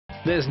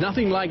There's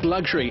nothing like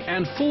luxury,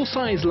 and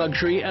full-size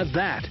luxury at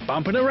that,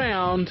 bumping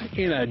around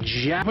in a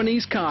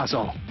Japanese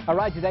castle. Our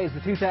ride today is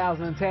the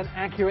 2010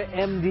 Acura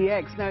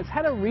MDX. Now, it's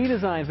had a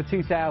redesign for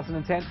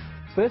 2010.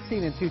 First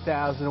seen in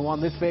 2001,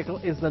 this vehicle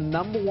is the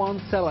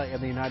 #1 seller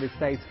in the United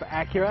States for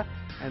Acura,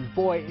 and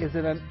boy, is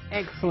it an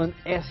excellent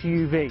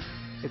SUV.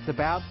 It's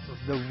about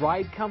the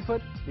ride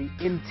comfort, the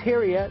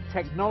interior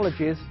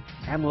technologies,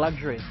 and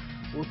luxury.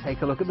 We'll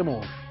take a look at them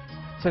all.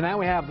 So now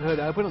we have the hood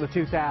open of the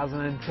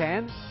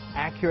 2010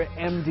 Acura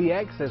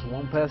MDX. There's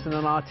one person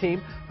on our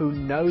team who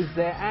knows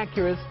their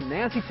Acuras.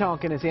 Nancy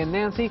Tonkin is here.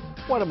 Nancy,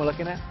 what am I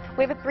looking at?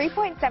 We have a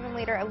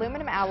 3.7-liter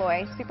aluminum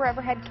alloy super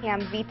overhead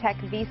cam VTEC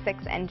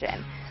V6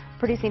 engine,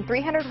 producing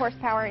 300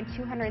 horsepower and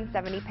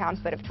 270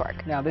 pound-foot of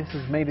torque. Now this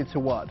is mated to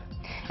what?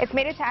 It's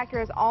mated to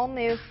Acura's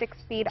all-new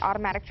 6-speed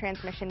automatic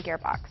transmission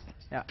gearbox.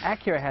 Now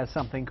Acura has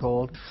something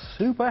called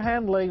super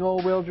handling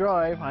all-wheel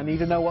drive. I need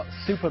to know what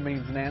super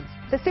means, Nance.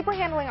 The super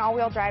handling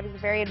all-wheel drive is a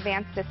very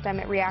advanced system.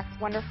 It reacts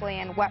wonderfully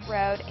in wet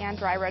road and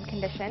dry road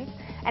conditions,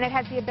 and it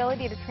has the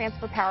ability to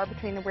transfer power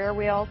between the rear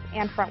wheels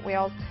and front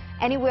wheels,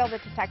 any wheel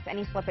that detects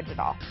any slippage at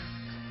all.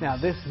 Now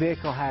this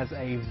vehicle has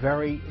a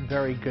very,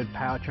 very good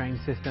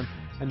powertrain system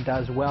and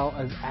does well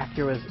as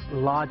Acura's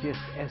largest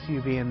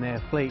SUV in their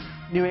fleet.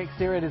 New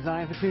exterior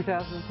design for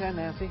 2010,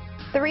 Nancy?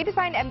 The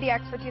redesigned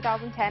MDX for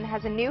 2010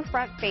 has a new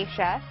front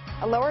fascia,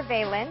 a lower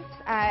valence.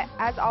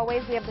 As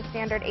always, we have the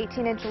standard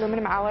 18-inch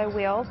aluminum alloy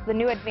wheels. The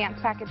new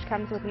Advanced package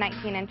comes with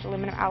 19-inch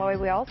aluminum alloy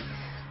wheels.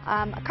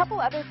 A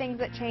couple other things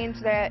that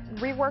changed: the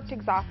reworked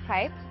exhaust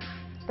pipes.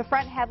 The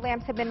front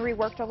headlamps have been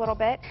reworked a little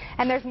bit,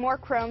 and there's more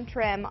chrome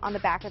trim on the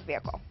back of the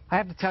vehicle. I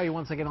have to tell you,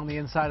 once I get on the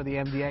inside of the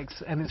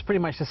MDX, and it's pretty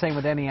much the same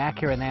with any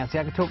Acura, Nancy,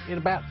 I could talk in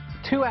about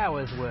 2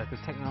 hours worth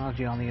of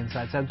technology on the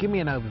inside, so give me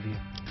an overview.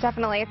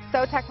 Definitely. It's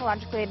so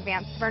technologically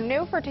advanced. For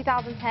new for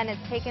 2010,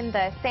 it's taken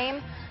the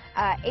same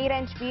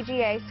 8-inch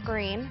VGA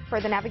screen for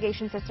the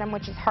navigation system,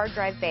 which is hard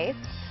drive based.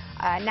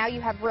 Now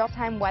you have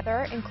real-time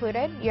weather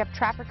included. You have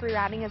traffic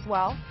rerouting as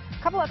well. A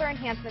couple other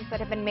enhancements that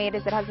have been made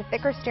is it has a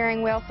thicker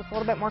steering wheel, so it's a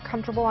little bit more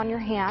comfortable on your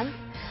hands.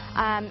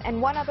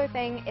 And one other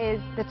thing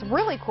is that's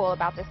really cool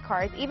about this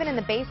car is even in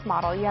the base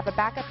model, you have a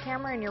backup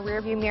camera in your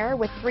rearview mirror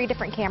with 3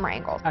 different camera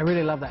angles. I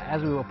really love that.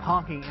 As we were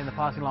parking in the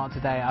parking lot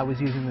today, I was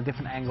using the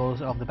different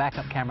angles of the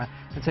backup camera,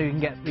 and so you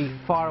can get the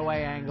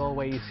faraway angle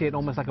where you see it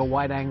almost like a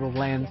wide-angle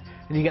lens,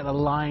 and you get the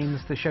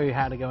lines to show you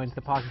how to go into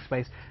the parking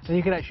space. And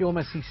you can actually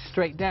almost see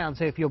straight down,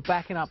 so if you're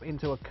backing up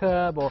into a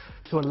curb or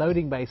to a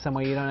loading bay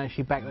somewhere, you don't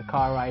actually back the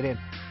car right in.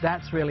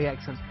 That's really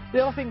excellent.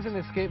 The other things in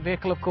this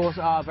vehicle, of course,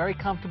 are very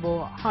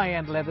comfortable,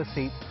 high-end leather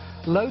seats,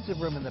 loads of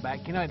room in the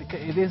back. You know,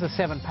 it is a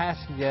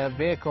 7-passenger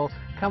vehicle,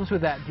 comes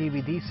with that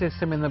DVD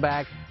system in the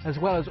back, as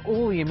well as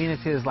all the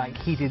amenities like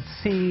heated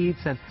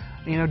seats and,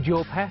 you know,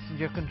 dual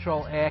passenger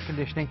control air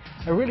conditioning.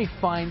 A really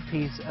fine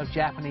piece of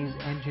Japanese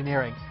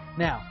engineering.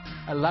 Now,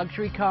 a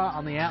luxury car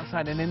on the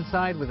outside and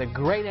inside with a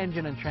great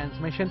engine and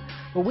transmission,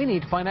 but we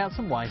need to find out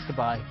some whys to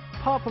buy.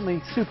 Apart from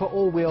the super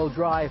all-wheel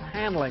drive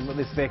handling that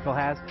this vehicle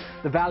has,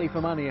 the value for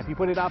money, if you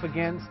put it up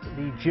against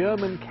the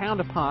German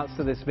counterparts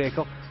to this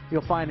vehicle,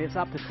 you'll find it's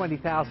up to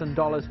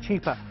 $20,000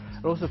 cheaper.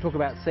 We'll also talk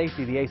about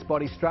safety. The Ace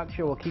body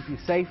structure will keep you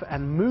safe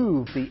and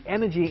move the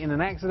energy in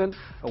an accident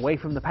away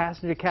from the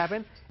passenger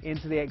cabin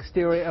into the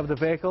exterior of the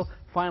vehicle.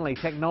 Finally,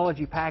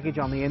 technology package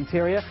on the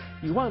interior.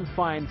 You won't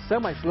find so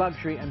much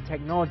luxury and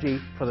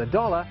technology for the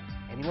dollar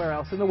anywhere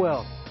else in the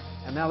world.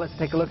 And now let's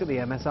take a look at the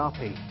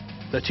MSRP.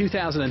 The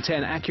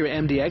 2010 Acura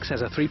MDX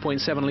has a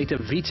 3.7-litre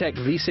VTEC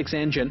V6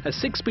 engine, a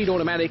 6-speed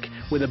automatic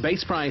with a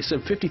base price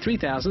of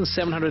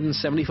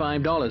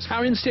 $53,775.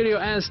 Our interior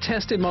as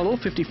tested model,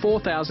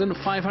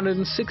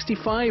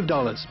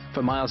 $54,565.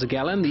 For miles a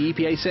gallon, the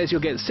EPA says you'll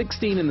get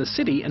 16 in the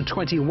city and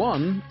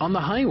 21 on the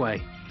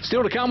highway.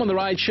 Still to come on the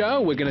Ride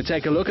Show, we're going to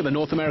take a look at the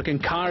North American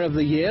Car of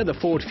the Year, the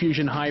Ford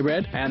Fusion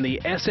Hybrid, and the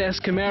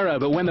SS Camaro.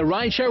 But when the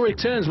Ride Show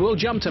returns, we'll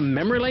jump to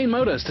Memory Lane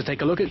Motors to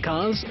take a look at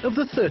cars of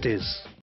the 30s.